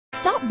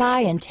Stop by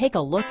and take a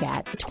look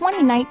at the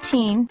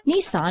 2019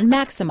 Nissan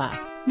Maxima.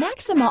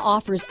 Maxima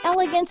offers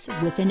elegance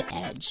with an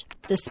edge.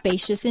 The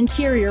spacious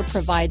interior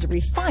provides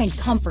refined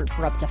comfort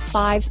for up to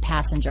 5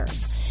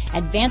 passengers.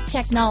 Advanced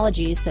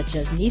technologies such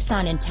as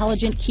Nissan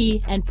Intelligent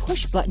Key and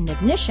push-button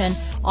ignition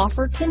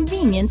offer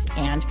convenience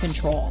and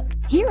control.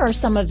 Here are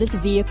some of this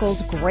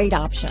vehicle's great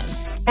options: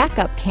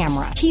 backup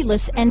camera,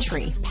 keyless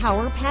entry,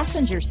 power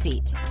passenger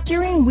seat,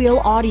 steering wheel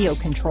audio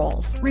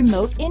controls,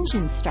 remote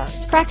engine start,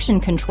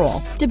 traction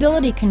control,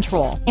 stability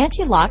control,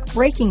 anti-lock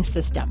braking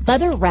system,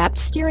 leather-wrapped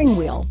steering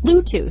wheel,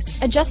 Bluetooth,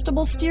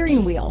 adjustable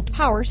steering wheel,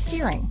 power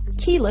steering,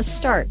 keyless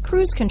start,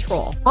 cruise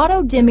control,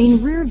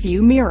 auto-dimming rear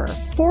view mirror,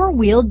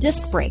 4-wheel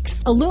disc brakes,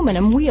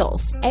 aluminum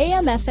wheels,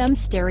 AM/FM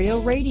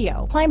stereo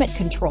radio, climate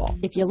control.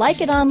 If you like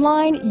it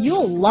online,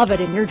 you'll love it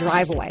in your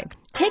driveway.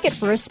 Take it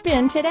for a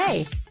spin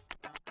today.